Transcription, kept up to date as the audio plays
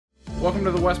Welcome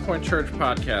to the West Point Church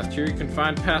podcast. Here you can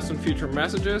find past and future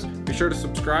messages. Be sure to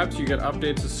subscribe so you get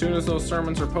updates as soon as those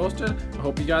sermons are posted. I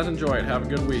hope you guys enjoy it. Have a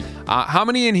good week. How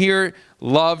many in here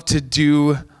love to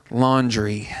do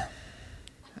laundry?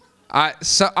 I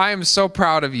am so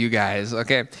proud of you guys,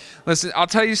 okay? Listen, I'll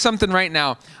tell you something right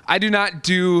now. I do not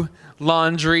do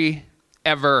laundry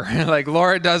ever. Like,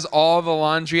 Laura does all the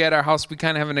laundry at our house. We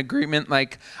kind of have an agreement,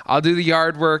 like, I'll do the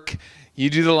yard work, you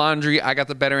do the laundry. I got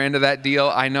the better end of that deal.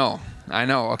 I know,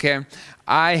 okay?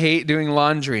 I hate doing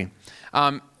laundry.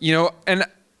 And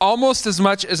almost as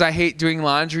much as I hate doing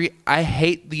laundry, I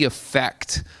hate the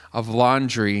effect of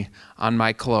laundry on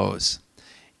my clothes.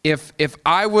 If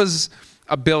I was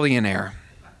a billionaire,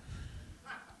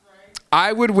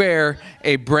 I would wear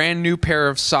a brand new pair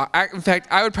of socks. In fact,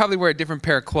 I would probably wear a different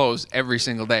pair of clothes every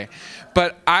single day.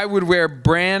 But I would wear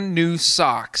brand new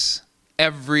socks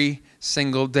every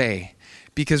single day.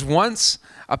 Because once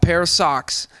a pair of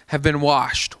socks have been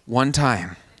washed one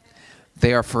time,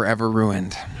 they are forever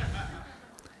ruined.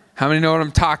 How many know what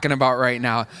I'm talking about right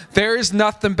now? There is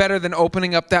nothing better than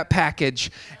opening up that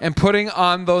package and putting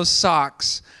on those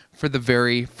socks for the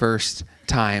very first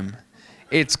time.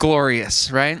 It's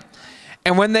glorious, right?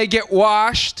 And when they get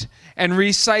washed and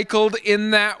recycled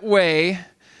in that way,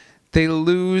 they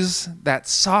lose that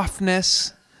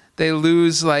softness. They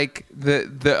lose like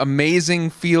the amazing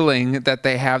feeling that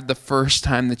they have the first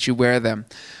time that you wear them.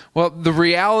 Well, the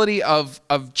reality of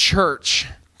church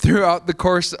throughout the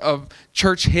course of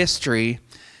church history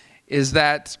is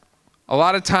that a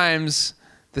lot of times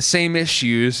the same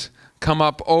issues come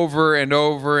up over and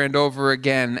over and over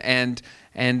again,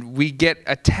 and we get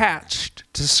attached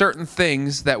to certain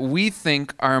things that we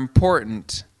think are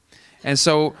important. And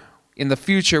so in the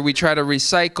future, we try to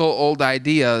recycle old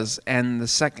ideas, and the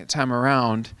second time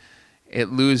around,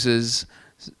 it loses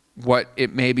what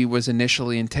it maybe was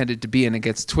initially intended to be, and it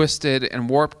gets twisted and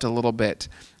warped a little bit.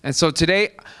 And so today,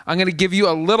 I'm going to give you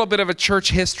a little bit of a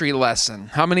church history lesson.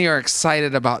 How many are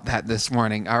excited about that this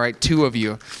morning? All right, 2 of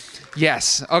you.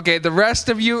 Yes. Okay, the rest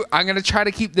of you, I'm going to try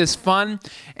to keep this fun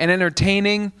and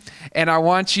entertaining, and I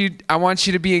want you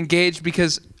to be engaged,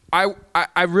 because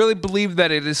I really believe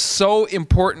that it is so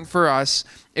important for us.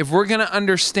 If we're going to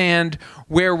understand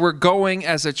where we're going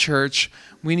as a church,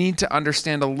 we need to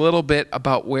understand a little bit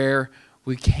about where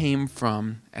we came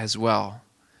from as well,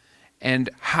 and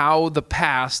how the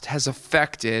past has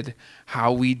affected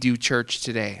how we do church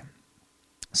today.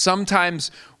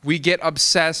 Sometimes we get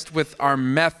obsessed with our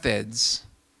methods,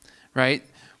 right?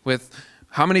 With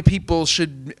how many people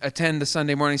should attend the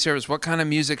Sunday morning service? What kind of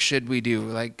music should we do?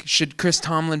 Like, should Chris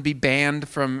Tomlin be banned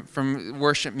from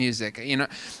worship music? You know,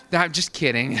 I'm just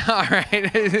kidding. All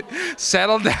right,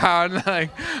 settle down.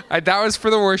 Like, that was for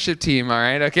the worship team. All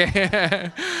right,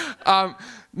 okay.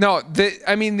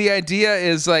 The idea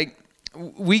is like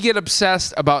we get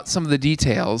obsessed about some of the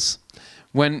details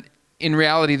when in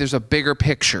reality there's a bigger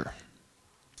picture.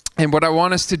 And what I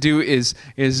want us to do is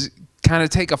kind of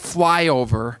take a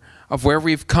flyover of where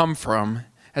we've come from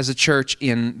as a church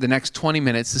in the next 20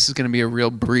 minutes. This is going to be a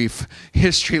real brief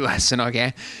history lesson,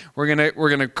 okay? We're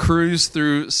going to cruise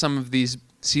through some of these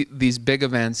big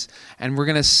events, and we're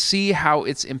going to see how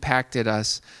it's impacted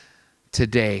us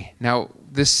today. Now,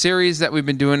 this series that we've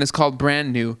been doing is called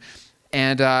Brand New,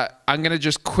 and I'm going to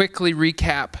just quickly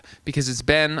recap, because it's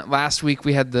been, last week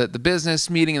we had the business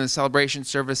meeting and the celebration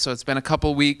service, so it's been a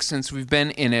couple weeks since we've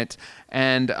been in it.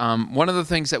 And one of the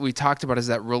things that we talked about is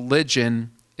that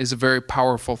religion is a very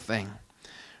powerful thing,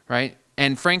 right?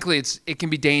 And frankly, it can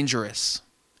be dangerous.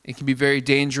 It can be very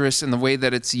dangerous in the way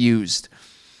that it's used.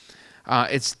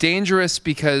 It's dangerous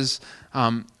because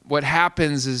what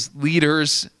happens is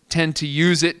leaders tend to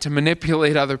use it to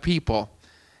manipulate other people.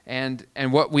 And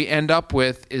what we end up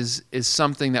with is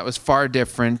something that was far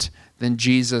different than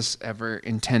Jesus ever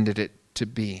intended it to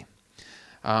be.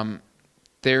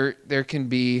 There can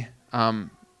be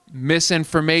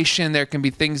misinformation. There can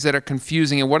be things that are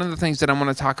confusing. And one of the things that I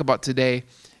want to talk about today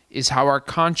is how our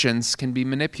conscience can be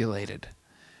manipulated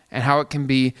and how it can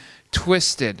be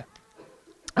twisted.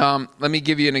 Let me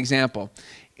give you an example.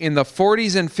 In the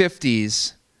 40s and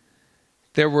 50s,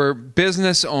 there were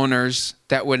business owners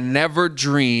that would never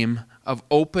dream of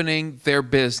opening their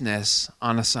business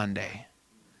on a Sunday.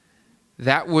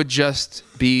 That would just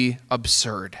be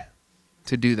absurd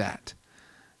to do that.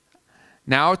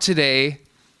 Now today,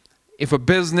 if a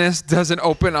business doesn't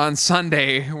open on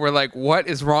Sunday, we're like, what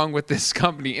is wrong with this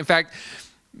company? In fact,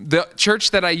 the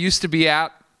church that I used to be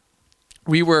at,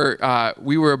 we were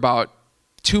about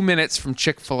 2 minutes from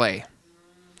Chick-fil-A.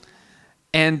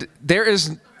 And there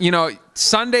is,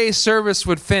 Sunday service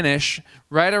would finish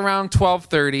right around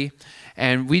 12:30,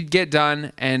 And we'd get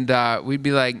done, and we'd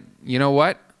be like, you know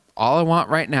what? All I want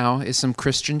right now is some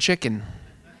Christian chicken,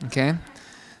 okay?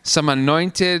 Some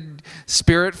anointed,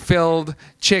 spirit-filled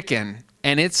chicken,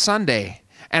 and it's Sunday.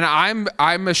 And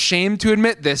I'm ashamed to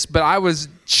admit this, but I was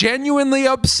genuinely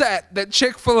upset that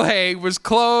Chick-fil-A was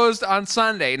closed on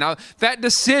Sunday. Now, that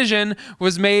decision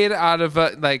was made out of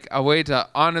a way to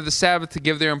honor the Sabbath, to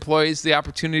give their employees the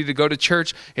opportunity to go to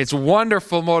church. It's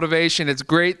wonderful motivation. It's a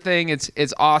great thing.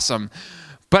 It's awesome.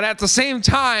 But at the same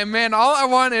time, man, all I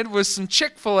wanted was some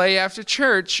Chick-fil-A after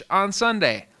church on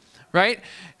Sunday, right?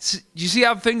 You see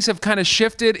how things have kind of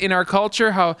shifted in our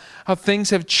culture, how things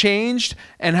have changed,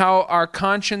 and how our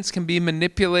conscience can be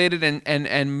manipulated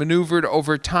and maneuvered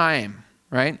over time,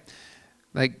 right?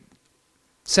 Like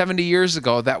 70 years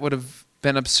ago, that would have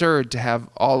been absurd to have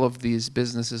all of these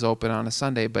businesses open on a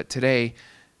Sunday, but today,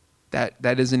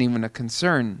 that isn't even a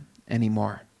concern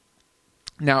anymore.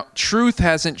 Now, truth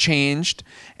hasn't changed,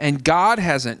 and God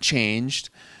hasn't changed,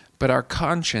 but our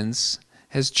conscience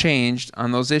has changed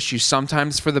on those issues,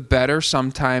 sometimes for the better,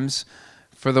 sometimes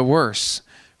for the worse.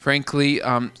 Frankly,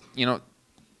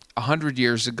 100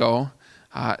 years ago,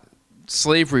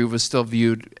 slavery was still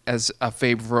viewed as a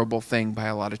favorable thing by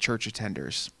a lot of church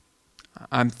attenders.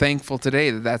 I'm thankful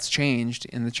today that that's changed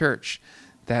in the church,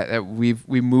 that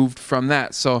we moved from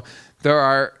that. So there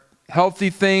are healthy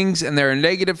things and there are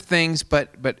negative things, but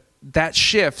that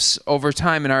shifts over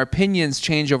time, and our opinions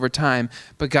change over time,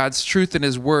 but God's truth and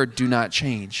his word do not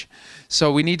change.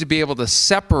 So we need to be able to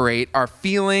separate our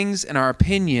feelings and our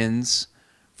opinions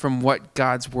from what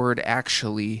God's word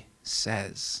actually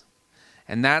says.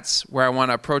 And that's where I want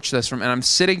to approach this from. And I'm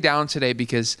sitting down today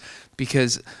because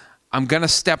I'm going to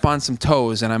step on some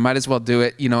toes, and I might as well do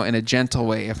it, in a gentle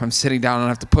way. If I'm sitting down, I don't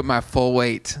have to put my full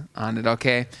weight on it,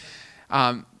 okay?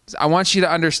 I want you to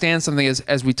understand something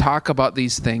as we talk about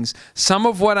these things. Some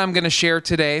of what I'm going to share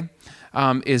today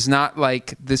is not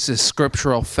like this is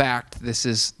scriptural fact. This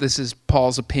is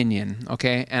Paul's opinion,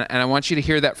 okay? And I want you to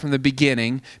hear that from the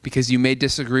beginning, because you may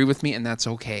disagree with me, and that's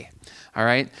okay, all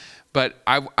right? But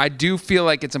I do feel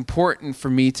like it's important for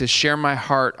me to share my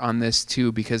heart on this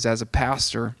too, because as a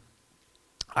pastor,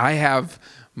 I have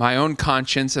my own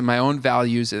conscience and my own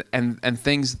values and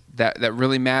things that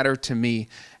really matter to me.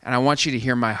 And I want you to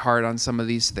hear my heart on some of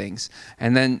these things.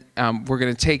 And then we're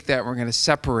going to take that, we're going to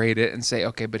separate it and say,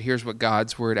 okay, but here's what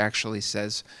God's word actually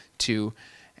says too.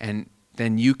 And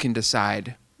then you can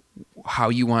decide how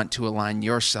you want to align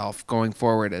yourself going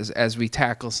forward as we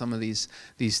tackle some of these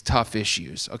tough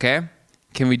issues, okay?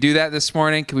 Can we do that this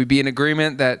morning? Can we be in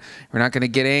agreement that we're not going to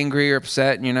get angry or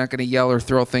upset and you're not going to yell or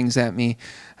throw things at me?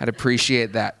 I'd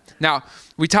appreciate that. Now,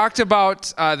 we talked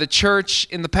about the church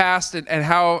in the past and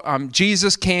how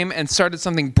Jesus came and started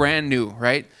something brand new,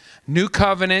 right? New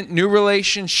covenant, new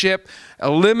relationship,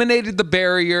 eliminated the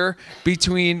barrier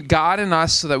between God and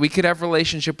us so that we could have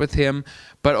relationship with him.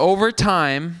 But over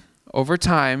time,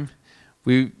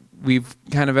 we've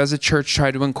kind of, as a church,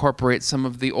 tried to incorporate some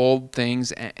of the old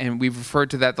things, and we've referred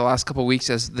to that the last couple of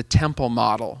weeks as the temple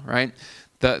model, right?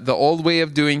 The old way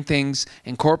of doing things,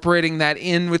 incorporating that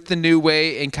in with the new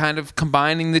way and kind of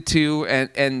combining the two,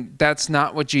 and that's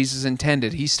not what Jesus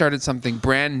intended. He started something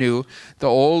brand new. The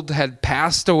old had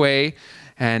passed away,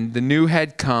 and the new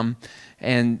had come,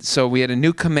 and so we had a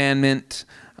new commandment,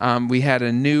 we had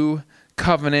a new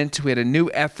covenant, we had a new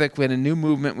ethic, we had a new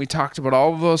movement. We talked about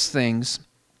all of those things.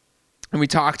 And we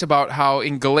talked about how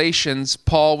in Galatians,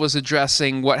 Paul was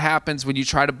addressing what happens when you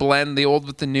try to blend the old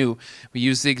with the new. We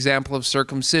used the example of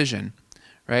circumcision,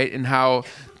 right? And how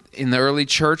in the early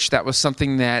church, that was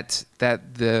something that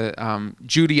the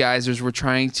Judaizers were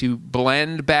trying to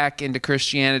blend back into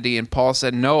Christianity. And Paul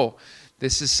said, no,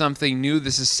 this is something new.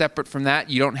 This is separate from that.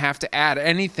 You don't have to add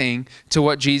anything to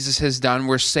what Jesus has done.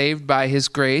 We're saved by his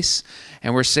grace,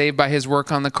 and we're saved by his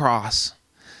work on the cross.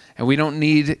 And we don't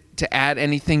need to add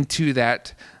anything to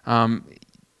that.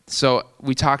 So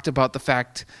we talked about the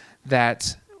fact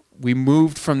that we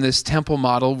moved from this temple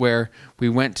model where we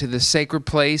went to the sacred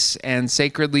place and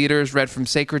sacred leaders read from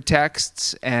sacred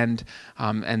texts and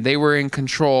they were in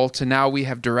control, to now we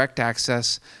have direct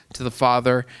access to the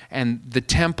Father, and the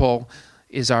temple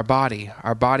is our body.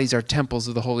 Our bodies are temples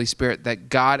of the Holy Spirit, that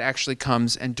God actually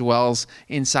comes and dwells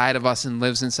inside of us and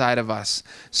lives inside of us.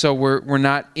 So we're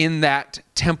not in that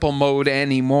temple mode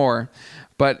anymore.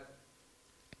 But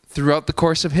throughout the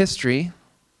course of history,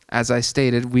 as I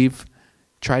stated, we've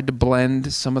tried to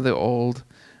blend some of the old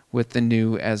with the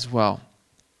new as well.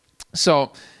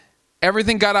 So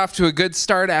everything got off to a good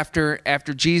start after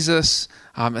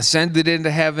ascended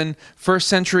into heaven. First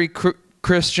century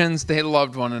Christians, they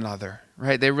loved one another,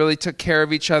 right? They really took care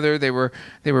of each other. They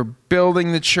were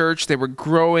building the church. They were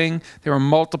growing. They were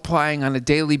multiplying on a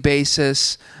daily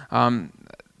basis.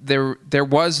 There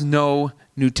was no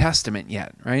New Testament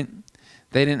yet, right?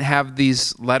 They didn't have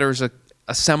these letters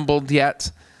assembled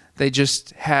yet. They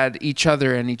just had each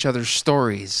other and each other's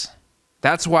stories.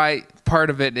 That's why part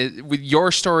of it is,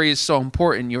 your story is so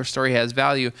important. Your story has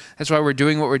value. That's why we're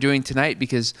doing what we're doing tonight,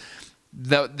 because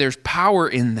there's power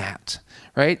in that,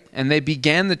 right? And they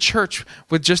began the church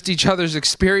with just each other's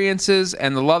experiences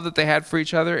and the love that they had for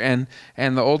each other and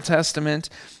the Old Testament.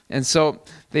 And so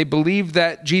they believed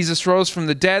that Jesus rose from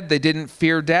the dead. They didn't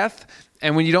fear death.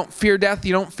 And when you don't fear death,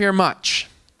 you don't fear much,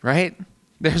 right?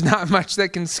 There's not much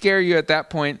that can scare you at that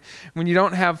point. When you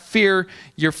don't have fear,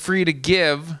 you're free to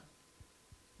give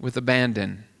with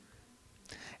abandon.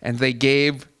 And they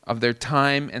gave of their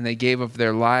time, and they gave of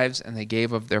their lives, and they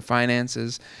gave of their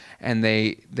finances, and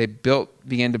they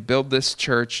began to build this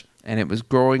church, and it was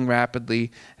growing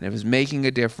rapidly, and it was making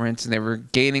a difference, and they were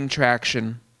gaining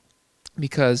traction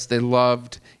because they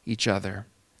loved each other.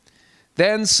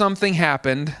 Then something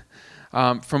happened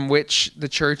from which the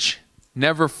church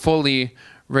never fully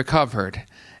recovered.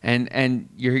 And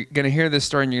you're going to hear this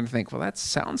story and you're going to think, well, that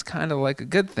sounds kind of like a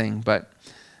good thing. But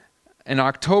on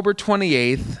October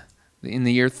 28th, in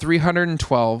the year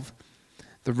 312,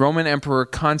 the Roman Emperor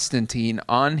Constantine,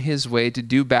 on his way to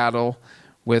do battle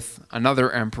with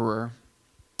another emperor,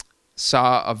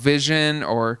 saw a vision,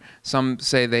 or some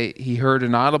say he heard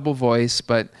an audible voice,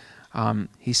 but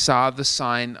he saw the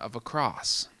sign of a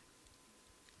cross.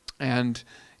 And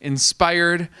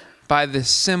inspired by this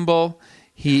symbol,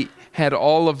 he had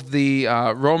all of the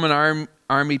Roman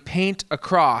army paint a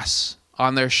cross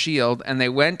on their shield, and they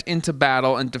went into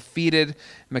battle and defeated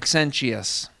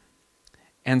Maxentius.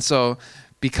 And so,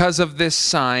 because of this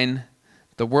sign,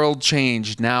 the world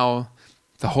changed. Now,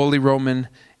 the Holy Roman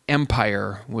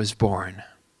Empire was born,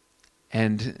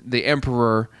 and the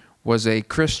emperor was a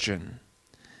Christian,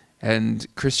 and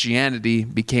Christianity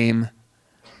became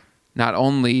not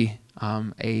only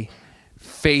a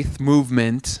faith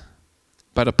movement,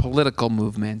 but a political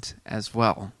movement as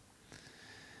well.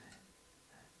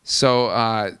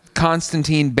 So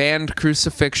Constantine banned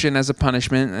crucifixion as a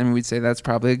punishment, and we'd say that's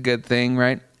probably a good thing,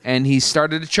 right? And he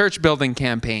started a church building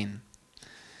campaign.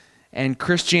 And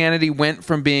Christianity went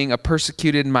from being a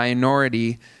persecuted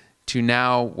minority to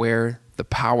now where the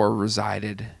power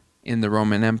resided in the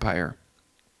Roman Empire.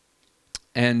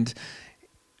 And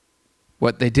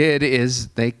what they did is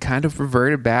they kind of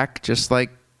reverted back, just like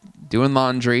doing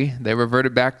laundry. They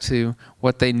reverted back to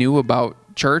what they knew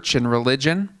about church and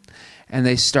religion, and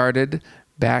they started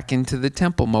back into the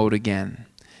temple mode again.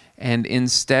 And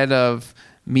instead of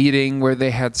meeting where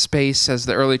they had space, as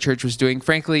the early church was doing,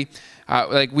 frankly,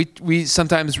 like we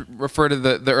sometimes refer to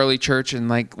the early church and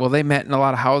like, well, they met in a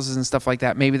lot of houses and stuff like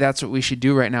that. Maybe that's what we should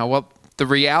do right now. Well, the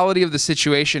reality of the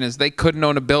situation is they couldn't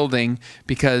own a building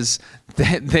because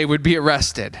they would be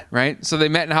arrested, right? So they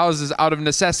met in houses out of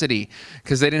necessity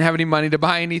because they didn't have any money to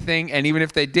buy anything. And even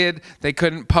if they did, they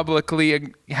couldn't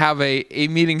publicly have a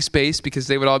meeting space because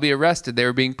they would all be arrested. They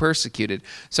were being persecuted.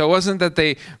 So it wasn't that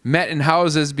they met in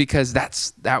houses because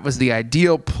that was the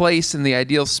ideal place and the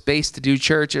ideal space to do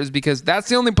church. It was because that's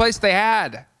the only place they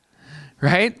had,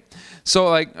 right? So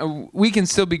like we can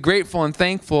still be grateful and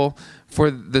thankful for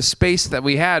the space that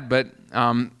we had, but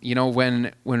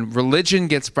when religion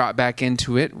gets brought back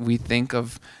into it, we think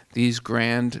of these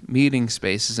grand meeting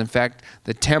spaces. In fact,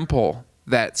 the temple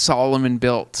that Solomon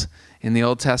built in the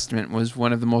Old Testament was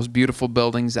one of the most beautiful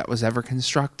buildings that was ever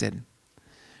constructed,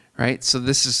 right? So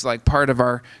this is like part of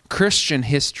our Christian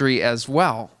history as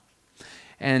well.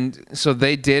 And so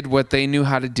they did what they knew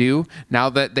how to do. Now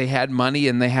that they had money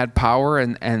and they had power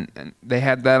and they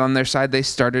had that on their side, they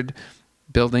started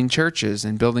building churches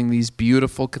and building these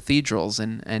beautiful cathedrals.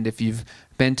 And if you've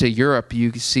been to Europe,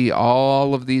 you see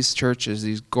all of these churches,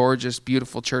 these gorgeous,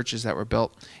 beautiful churches that were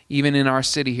built. Even in our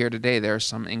city here today, there are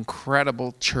some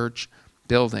incredible church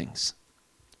buildings,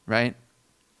 right?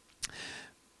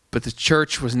 But the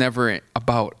church was never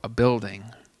about a building,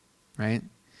 right?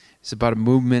 It's about a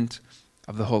movement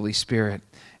of the Holy Spirit.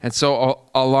 And so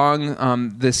along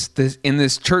in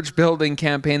this church building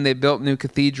campaign, they built new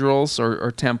cathedrals or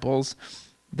temples.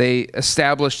 They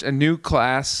established a new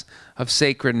class of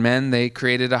sacred men. They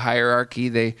created a hierarchy.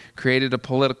 They created a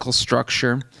political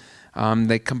structure.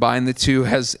 They combined the two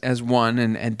as one,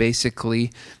 and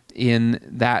basically in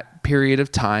that period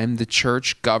of time, the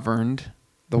church governed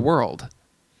the world.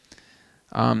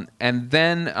 And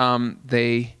then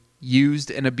they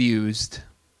used and abused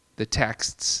the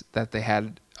texts that they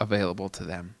had available to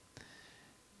them.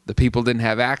 The people didn't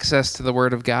have access to the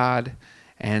Word of God,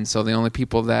 And so the only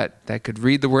people that could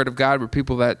read the Word of God were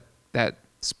people that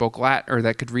spoke Latin or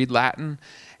that could read Latin.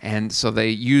 And so they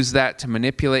used that to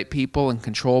manipulate people and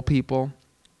control people.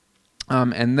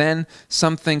 And then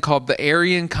something called the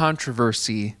Arian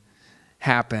controversy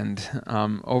happened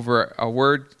over a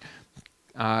word,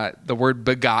 the word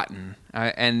begotten.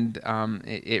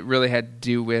 It really had to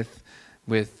do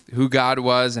with who God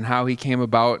was and how he came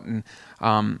about. And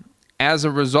as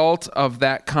a result of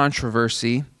that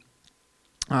controversy,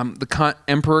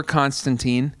 Emperor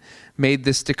Constantine made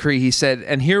this decree. He said,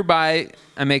 "And hereby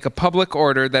I make a public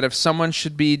order that if someone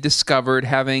should be discovered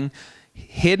having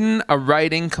hidden a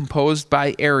writing composed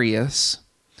by Arius,"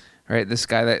 right, this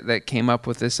guy that came up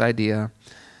with this idea,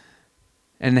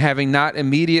 "and having not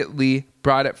immediately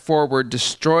brought it forward,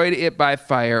 destroyed it by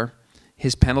fire,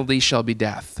 his penalty shall be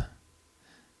death."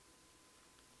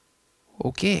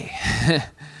 Okay.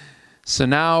 So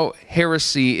now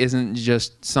heresy isn't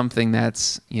just something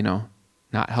that's,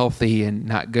 not healthy and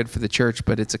not good for the church,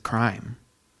 but it's a crime.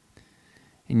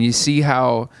 And you see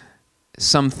how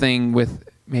something with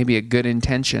maybe a good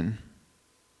intention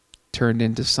turned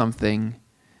into something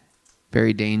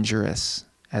very dangerous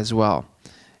as well.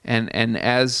 And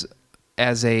as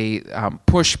a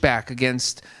pushback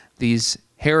against these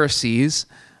heresies,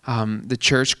 the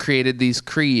church created these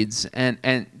creeds,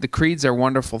 and the creeds are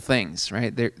wonderful things,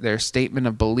 right? They're a statement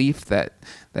of belief that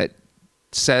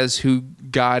says who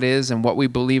God is and what we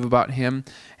believe about him,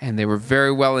 and they were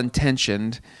very well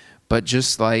intentioned, but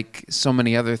just like so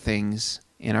many other things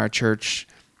in our church,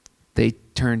 they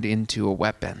turned into a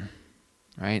weapon,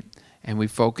 right? And we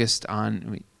focused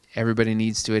on everybody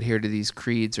needs to adhere to these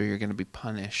creeds or you're going to be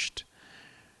punished,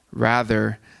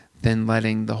 rather than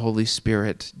letting the Holy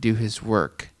Spirit do his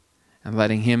work and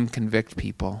letting him convict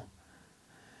people.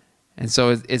 And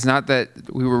so it's not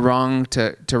that we were wrong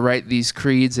to write these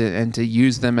creeds and to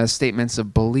use them as statements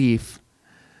of belief,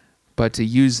 but to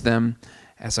use them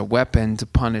as a weapon to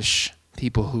punish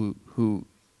people who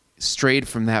strayed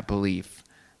from that belief.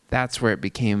 That's where it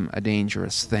became a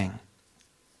dangerous thing.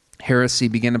 Heresy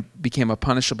became a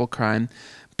punishable crime.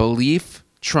 Belief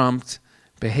trumped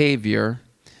behavior,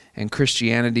 and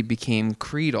Christianity became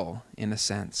creedal in a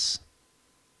sense.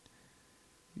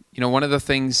 One of the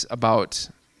things about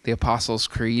the Apostles'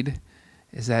 Creed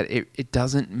is that it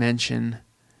doesn't mention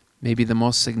maybe the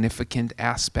most significant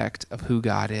aspect of who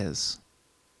God is.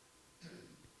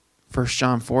 1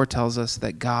 John 4 tells us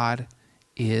that God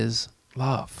is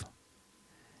love.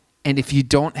 And if you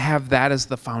don't have that as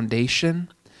the foundation,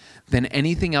 then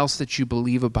anything else that you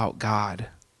believe about God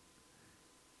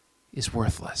is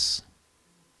worthless.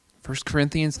 1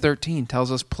 Corinthians 13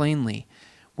 tells us plainly,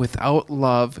 without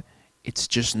love, it's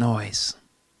just noise.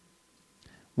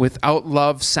 Without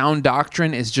love, sound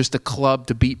doctrine is just a club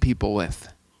to beat people with.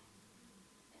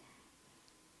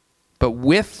 But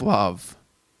with love,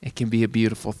 it can be a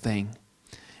beautiful thing.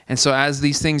 And so as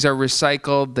these things are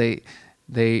recycled,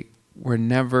 they were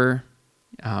never,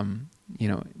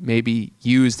 maybe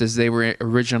used as they were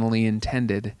originally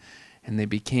intended, and they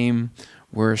became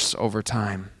worse over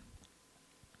time.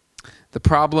 The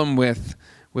problem with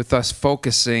us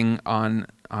focusing on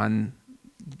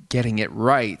getting it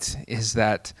right is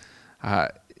that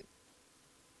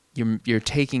you're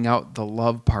taking out the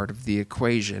love part of the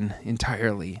equation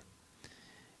entirely.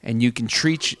 And you can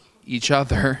treat each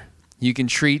other, you can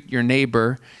treat your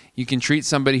neighbor, you can treat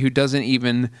somebody who doesn't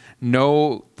even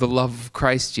know the love of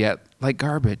Christ yet like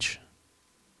garbage.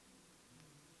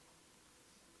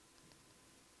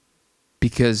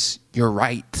 Because you're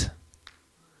right.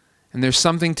 And there's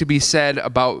something to be said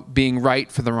about being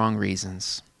right for the wrong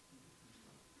reasons.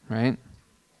 Right?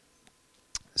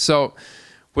 So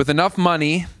with enough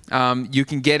money, you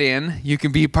can get in, you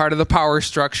can be part of the power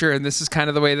structure, and this is kind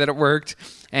of the way that it worked.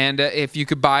 And if you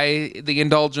could buy the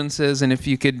indulgences and if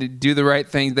you could do the right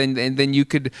thing, then you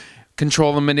could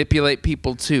control and manipulate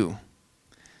people too.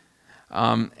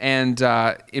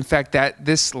 In fact,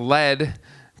 this led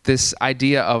this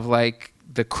idea of like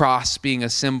the cross being a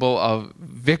symbol of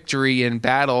victory in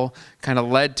battle kind of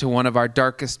led to one of our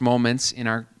darkest moments in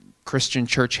our Christian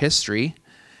church history.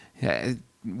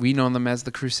 We know them as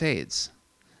the Crusades.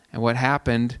 And what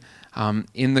happened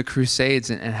in the Crusades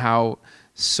and how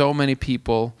so many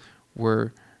people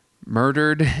were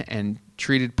murdered and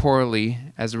treated poorly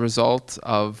as a result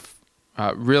of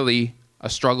really a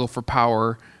struggle for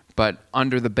power, but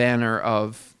under the banner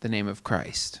of the name of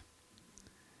Christ.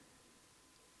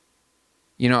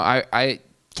 I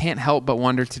can't help but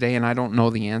wonder today, and I don't know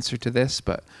the answer to this,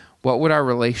 but what would our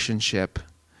relationship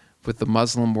with the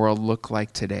Muslim world look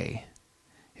like today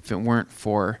if it weren't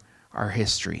for our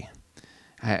history?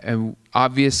 And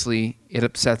obviously it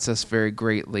upsets us very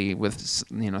greatly with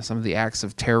some of the acts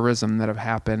of terrorism that have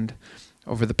happened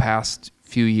over the past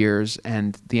few years,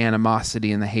 and the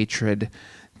animosity and the hatred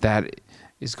that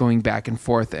is going back and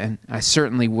forth. And I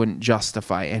certainly wouldn't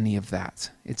justify any of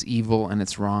that. It's evil and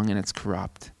it's wrong and it's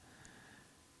corrupt.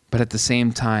 But at the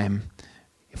same time,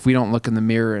 if we don't look in the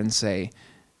mirror and say,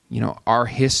 our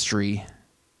history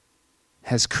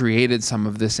has created some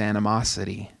of this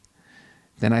animosity,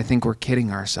 then I think we're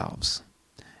kidding ourselves.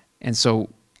 And so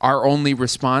our only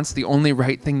response, the only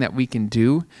right thing that we can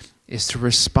do, is to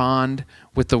respond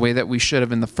with the way that we should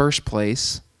have in the first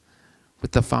place,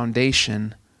 with the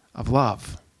foundation of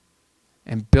love,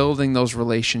 and building those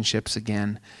relationships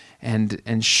again,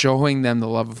 and showing them the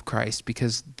love of Christ,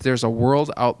 because there's a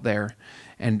world out there,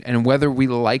 and whether we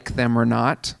like them or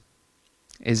not,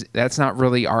 that's not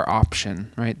really our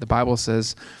option, right? The Bible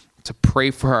says to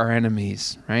pray for our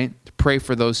enemies, right? To pray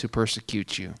for those who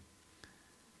persecute you.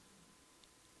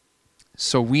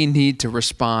 So we need to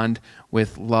respond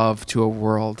with love to a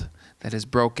world that is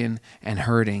broken and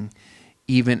hurting,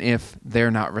 even if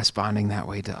they're not responding that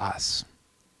way to us.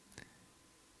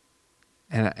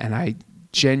 And I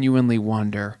genuinely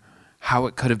wonder how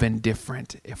it could have been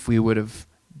different if we would have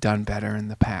done better in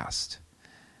the past.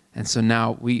 And so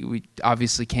now we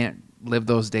obviously can't live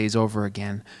those days over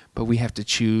again, but we have to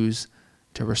choose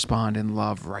to respond in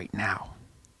love right now.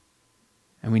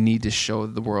 And we need to show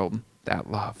the world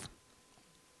that love.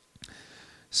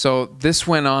 So this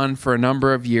went on for a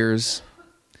number of years,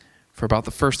 for about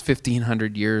the first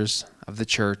 1,500 years of the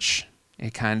church.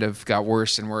 It kind of got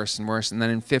worse and worse and worse. And then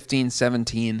in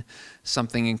 1517,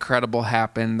 something incredible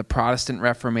happened. The Protestant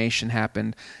Reformation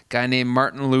happened. A guy named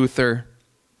Martin Luther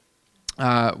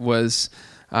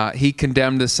he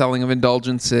condemned the selling of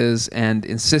indulgences and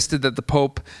insisted that the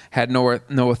Pope had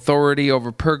no authority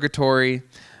over purgatory.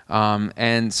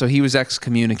 And so he was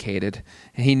excommunicated.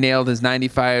 And he nailed his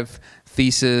 95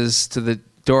 theses to the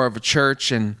door of a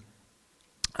church, and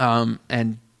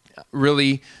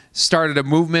really started a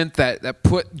movement that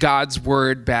put God's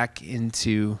word back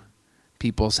into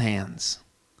people's hands.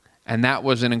 And that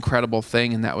was an incredible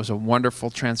thing, and that was a wonderful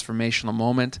transformational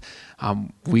moment.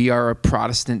 We are a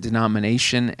Protestant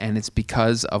denomination, and it's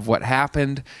because of what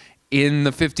happened in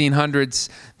the 1500s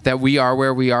that we are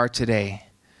where we are today.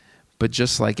 But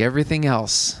just like everything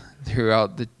else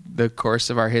throughout the course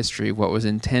of our history, what was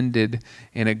intended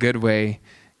in a good way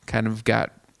kind of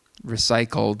got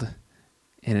recycled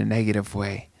in a negative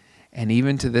way. And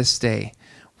even to this day,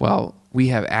 well, we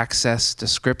have access to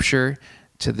Scripture,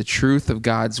 to the truth of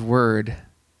God's Word,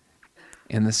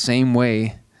 in the same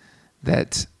way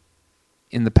that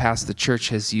in the past the church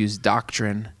has used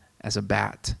doctrine as a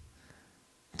bat.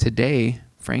 Today,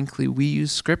 frankly, we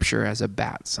use Scripture as a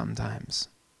bat sometimes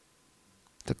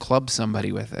to club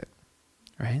somebody with it,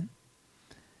 right?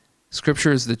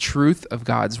 Scripture is the truth of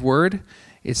God's Word.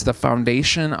 It's the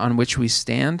foundation on which we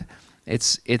stand.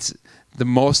 It's the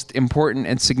most important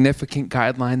and significant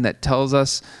guideline that tells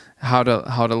us how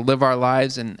to live our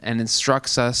lives and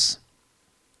instructs us.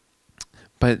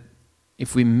 But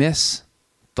if we miss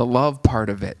the love part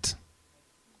of it,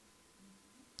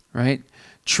 right?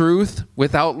 Truth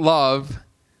without love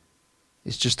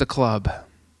is just a club.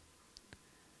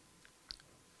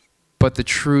 But the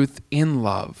truth in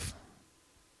love,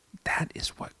 that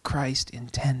is what Christ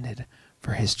intended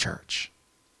for his church.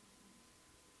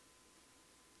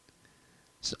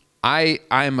 So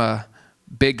I'm a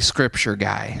big Scripture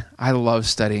guy. I love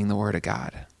studying the Word of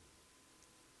God.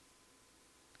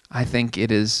 I think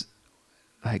it is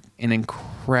like an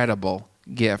incredible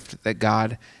gift that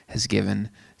God has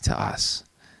given to us.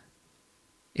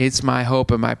 It's my hope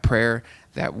and my prayer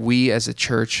that we as a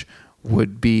church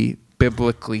would be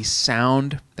biblically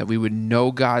sound, that we would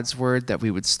know God's Word, that we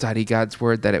would study God's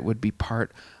Word, that it would be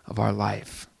part of our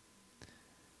life.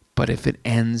 But if it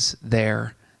ends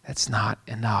there, that's not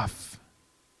enough.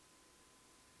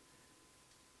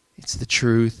 It's the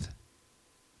truth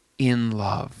in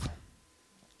love.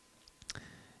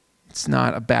 It's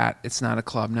not a bat, it's not a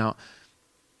club. Now,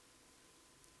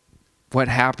 what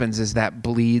happens is that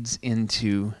bleeds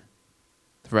into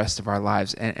the rest of our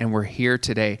lives, and we're here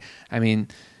today. I mean,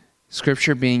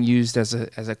 Scripture being used as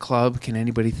a club, can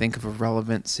anybody think of a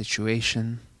relevant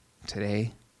situation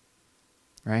today?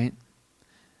 Right?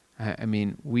 I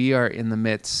mean, we are in the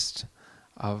midst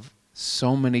of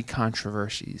so many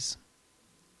controversies.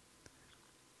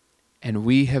 And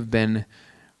we have been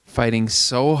fighting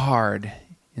so hard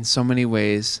in so many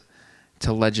ways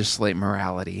to legislate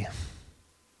morality.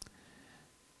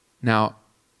 Now,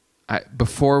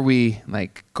 before we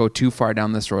go too far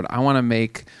down this road, I want to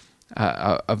make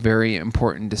a very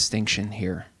important distinction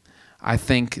here. I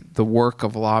think the work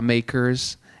of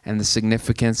lawmakers and the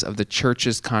significance of the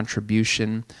church's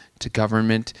contribution to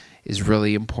government is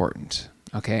really important.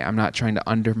 Okay, I'm not trying to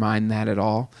undermine that at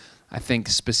all. I think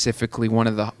specifically one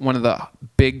of the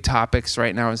big topics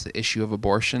right now is the issue of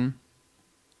abortion.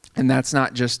 And that's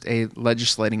not just a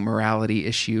legislating morality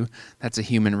issue, that's a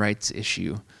human rights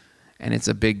issue. And it's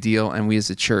a big deal, and we as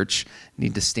a church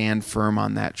need to stand firm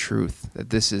on that truth, that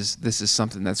this is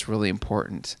something that's really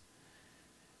important.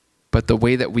 But the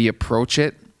way that we approach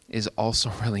it is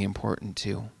also really important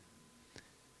too.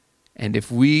 And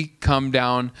if we come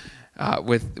down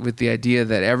with the idea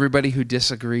that everybody who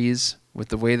disagrees with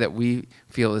the way that we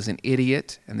feel is an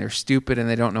idiot, and they're stupid and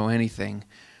they don't know anything,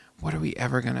 what are we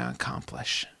ever going to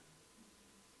accomplish?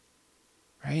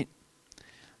 Right?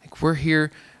 Like, we're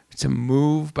here to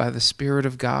move by the Spirit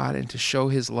of God and to show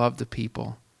His love to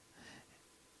people.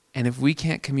 And if we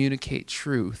can't communicate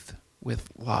truth with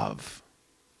love,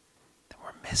 then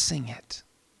we're missing it.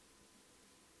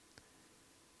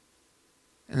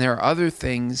 And there are other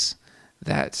things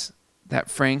that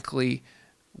frankly,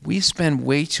 we spend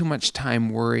way too much time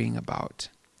worrying about.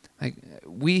 Like,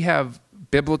 we have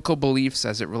biblical beliefs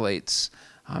as it relates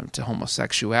to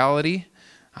homosexuality.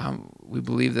 We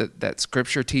believe that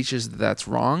Scripture teaches that that's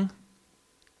wrong,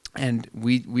 and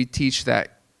we teach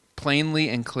that plainly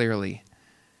and clearly.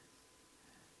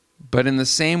 But in the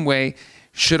same way,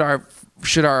 should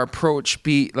our approach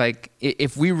be like,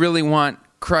 if we really want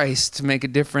Christ to make a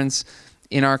difference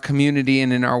in our community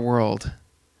and in our world,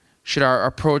 should our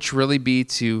approach really be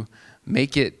to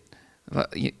make it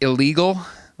illegal?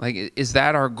 Like, is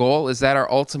that our goal? Is that our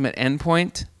ultimate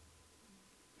endpoint?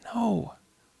 No.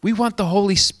 We want the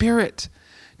Holy Spirit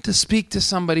to speak to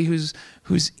somebody who's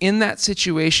in that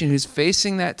situation, who's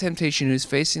facing that temptation, who's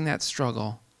facing that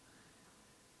struggle,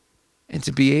 and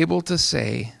to be able to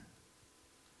say,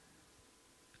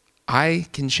 I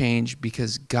can change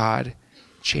because God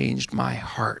changed my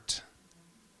heart.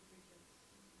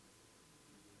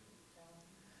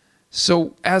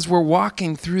 So as we're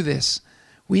walking through this,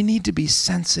 we need to be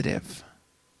sensitive.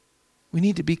 We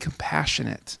need to be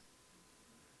compassionate.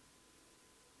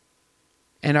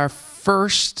 And our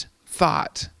first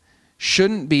thought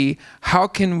shouldn't be, how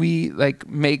can we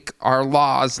make our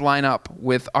laws line up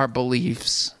with our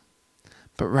beliefs?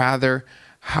 But rather,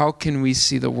 how can we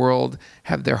see the world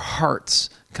have their hearts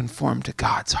conform to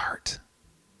God's heart?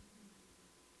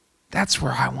 That's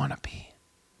where I want to be.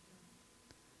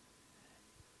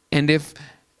 And if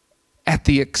at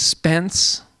the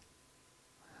expense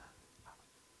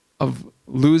of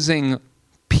losing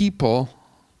people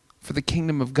for the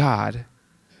kingdom of God,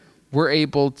 we're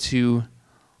able to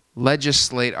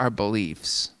legislate our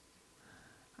beliefs,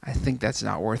 I think that's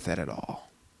not worth it at all.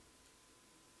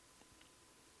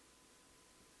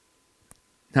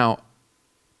 Now,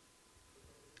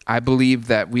 I believe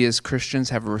that we as Christians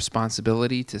have a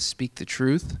responsibility to speak the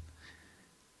truth,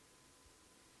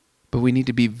 but we need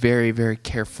to be very, very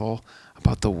careful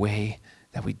about the way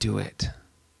that we do it.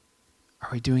 Are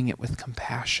we doing it with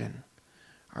compassion?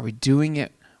 Are we doing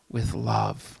it with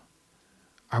love?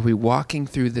 Are we walking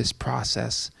through this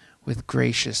process with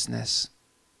graciousness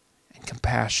and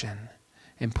compassion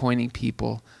and pointing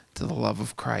people to the love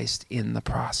of Christ in the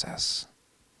process?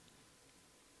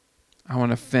 I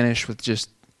want to finish with just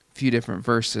a few different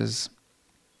verses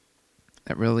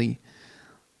that really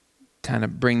kind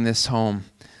of bring this home.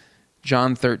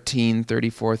 John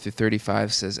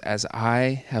 13:34-35 says, "As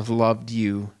I have loved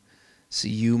you, so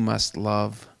you must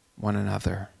love one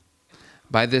another.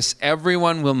 By this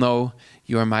everyone will know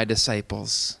you are my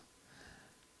disciples,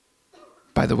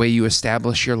 by the way you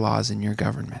establish your laws in your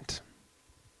government."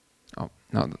 Oh,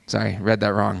 no, sorry, read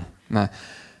that wrong. No.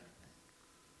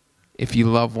 If you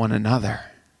love one another.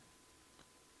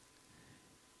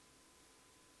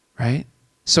 Right?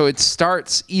 So it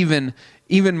starts even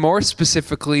more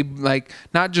specifically, like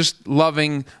not just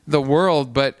loving the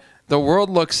world, but the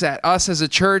world looks at us as a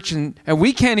church and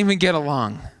we can't even get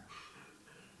along.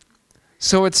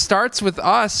 So it starts with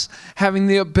us having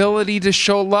the ability to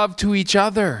show love to each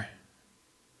other.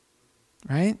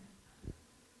 Right?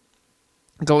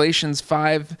 Galatians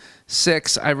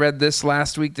 5:6, I read this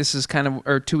last week. This is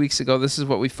or 2 weeks ago. This is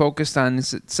what we focused on.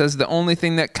 It says the only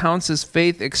thing that counts is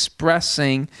faith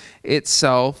expressing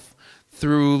itself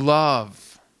through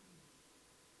love.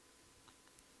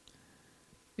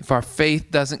 If our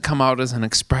faith doesn't come out as an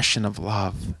expression of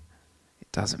love,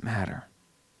 it doesn't matter.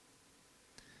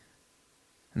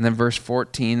 And then verse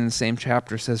 14 in the same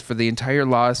chapter says, "For the entire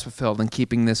law is fulfilled in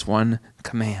keeping this one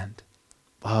command: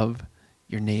 love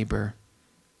your neighbor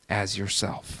as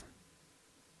yourself."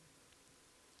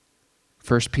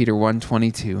 1 Peter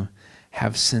 1:22,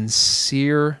 have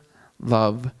sincere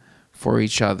love for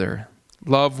each other.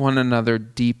 Love one another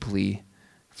deeply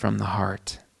from the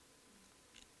heart.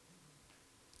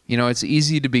 You know, it's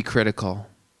easy to be critical.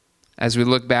 As we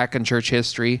look back in church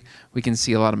history, we can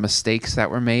see a lot of mistakes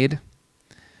that were made.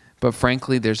 But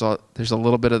frankly, there's a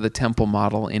little bit of the temple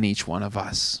model in each one of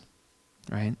us,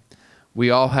 right?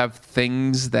 We all have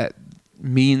things that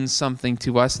mean something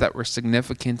to us that were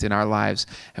significant in our lives,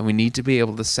 and we need to be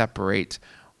able to separate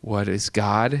what is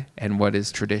God and what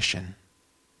is tradition.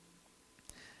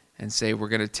 And say we're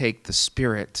going to take the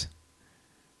Spirit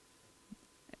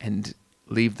and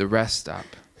leave the rest up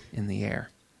in the air.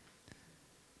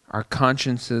 Our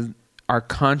consciences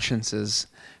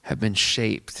have been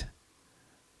shaped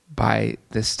by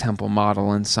this temple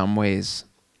model in some ways.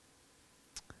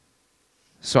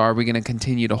 So are we going to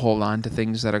continue to hold on to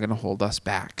things that are going to hold us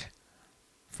back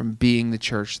from being the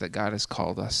church that God has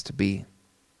called us to be?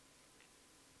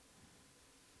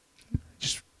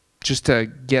 Just to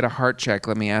get a heart check,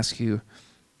 let me ask you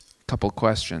a couple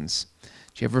questions.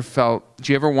 Do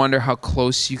you ever wonder how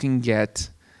close you can get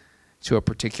to a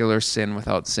particular sin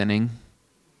without sinning?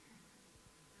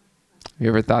 Have you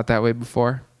ever thought that way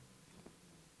before?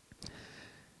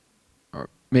 Or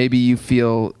maybe you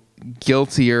feel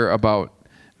guiltier about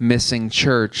missing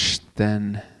church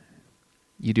than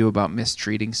you do about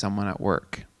mistreating someone at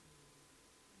work.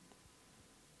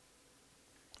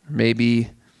 Maybe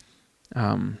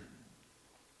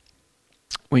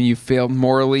when you fail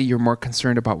morally, you're more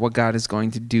concerned about what God is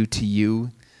going to do to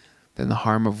you than the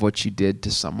harm of what you did to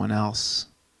someone else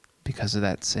because of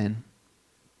that sin.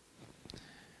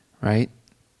 Right?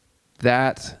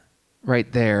 That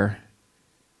right there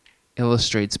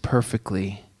illustrates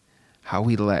perfectly how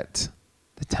we let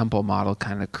the temple model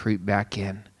kind of creep back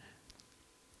in.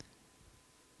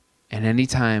 And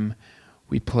anytime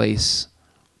we place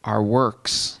our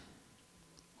works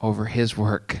over His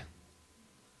work,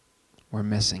 we're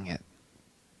missing it.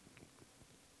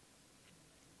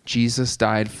 Jesus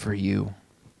died for you.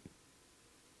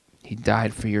 He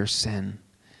died for your sin.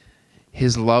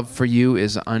 His love for you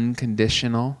is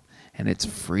unconditional and it's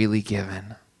freely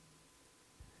given.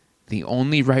 The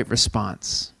only right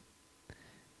response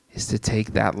is to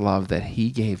take that love that He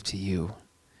gave to you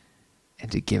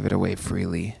and to give it away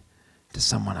freely to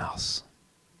someone else.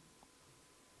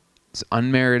 It's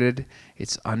unmerited,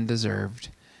 it's undeserved.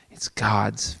 It's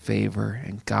God's favor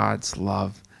and God's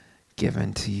love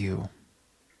given to you.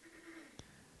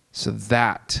 So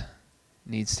that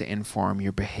needs to inform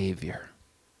your behavior.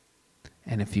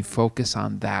 And if you focus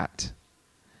on that,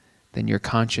 then your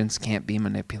conscience can't be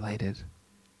manipulated.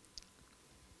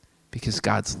 Because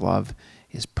God's love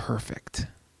is perfect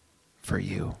for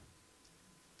you.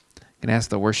 I'm going to ask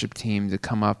the worship team to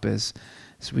come up as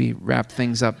we wrap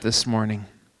things up this morning.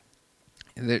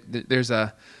 There's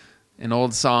an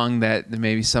old song that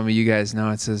maybe some of you guys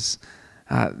know. It says,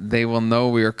 they will know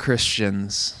we are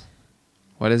Christians.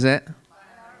 What is it?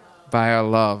 By our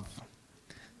love.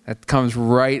 That comes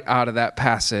right out of that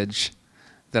passage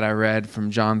that I read from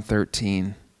John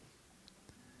 13.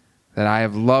 That I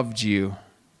have loved you,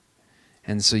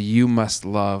 and so you must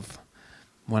love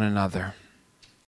one another.